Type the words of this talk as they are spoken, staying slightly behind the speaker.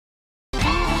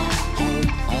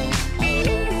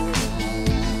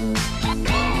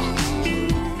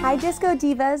Hi Disco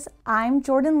Divas, I'm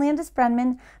Jordan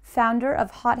Landes-Brenman, founder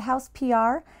of Hot House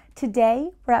PR.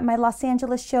 Today we're at my Los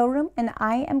Angeles showroom and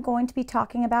I am going to be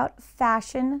talking about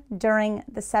fashion during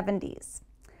the 70s.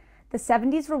 The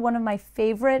 70s were one of my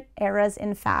favorite eras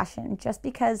in fashion just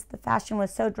because the fashion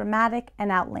was so dramatic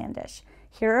and outlandish.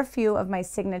 Here are a few of my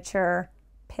signature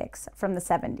picks from the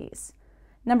 70s.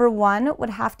 Number one would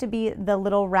have to be the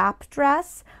little wrap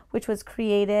dress, which was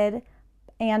created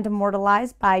and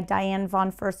immortalized by Diane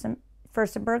von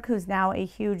Furstenberg, who's now a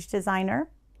huge designer.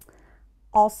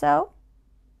 Also,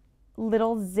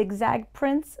 little zigzag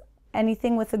prints,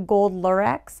 anything with a gold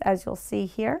lurex, as you'll see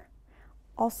here.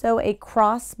 Also a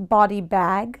cross-body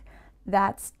bag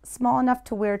that's small enough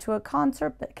to wear to a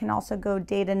concert, but can also go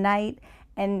day to night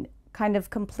and kind of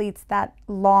completes that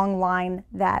long line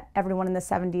that everyone in the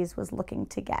 70s was looking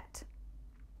to get.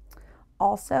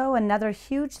 Also, another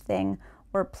huge thing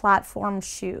were platform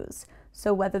shoes.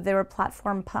 So whether they were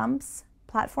platform pumps,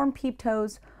 platform peep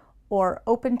toes, or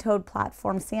open-toed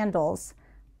platform sandals,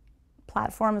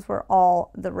 platforms were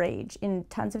all the rage in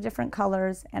tons of different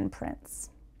colors and prints.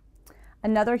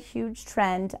 Another huge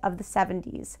trend of the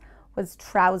 70s was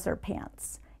trouser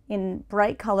pants in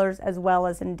bright colors as well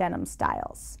as in denim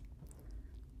styles.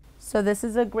 So this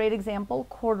is a great example.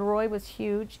 Corduroy was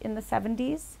huge in the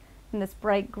 70s in this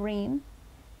bright green,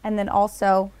 and then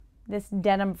also this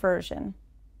denim version.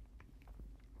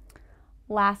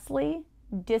 Lastly,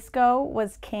 disco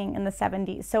was king in the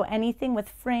 70s. So anything with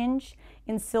fringe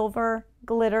in silver,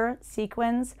 glitter,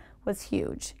 sequins was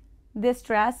huge. This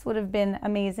dress would have been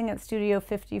amazing at Studio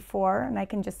 54, and I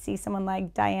can just see someone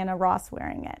like Diana Ross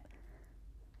wearing it.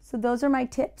 So those are my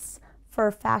tips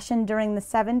for fashion during the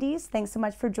 70s. Thanks so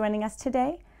much for joining us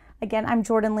today. Again, I'm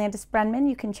Jordan Landes-Brenman.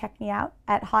 You can check me out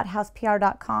at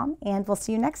hothousepr.com, and we'll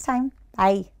see you next time.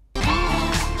 Bye.